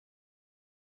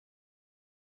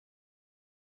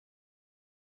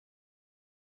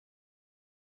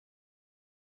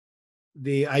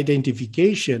the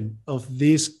identification of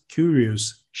this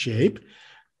curious shape,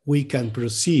 we can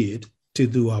proceed to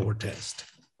do our test.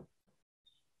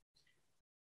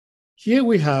 Here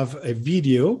we have a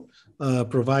video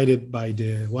provided by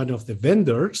one of the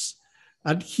vendors.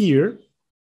 And here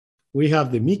we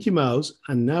have the Mickey Mouse,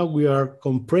 and now we are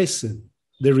compressing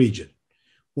the region.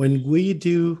 When we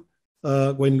do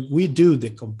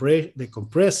the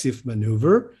compressive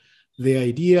maneuver, the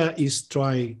idea is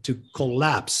try to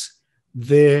collapse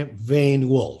the vein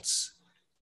walls.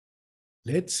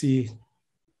 Let's see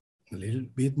a little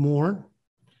bit more.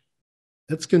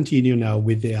 Let's continue now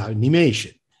with the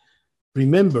animation.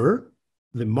 Remember,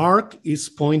 the mark is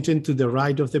pointing to the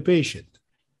right of the patient.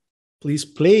 Please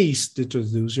place the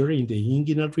transducer in the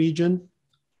inguinal region.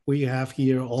 We have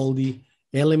here all the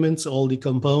elements, all the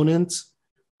components.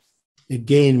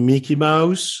 Again, Mickey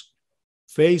Mouse,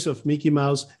 face of Mickey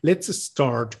Mouse. Let's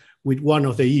start with one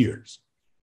of the ears.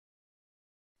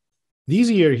 This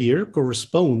ear here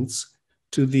corresponds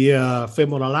to the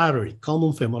femoral artery,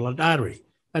 common femoral artery.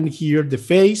 And here the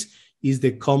face is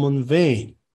the common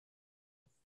vein,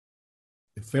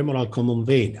 the femoral common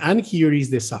vein. And here is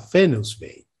the saphenous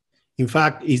vein. In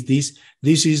fact, this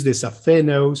is the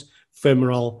saphenous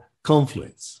femoral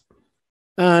confluence.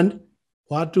 And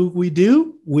what do?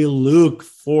 We look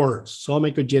for some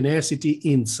echogenicity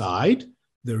inside.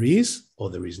 There is or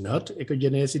there is not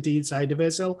echogenicity inside the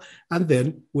vessel. And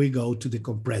then we go to the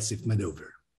compressive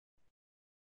maneuver.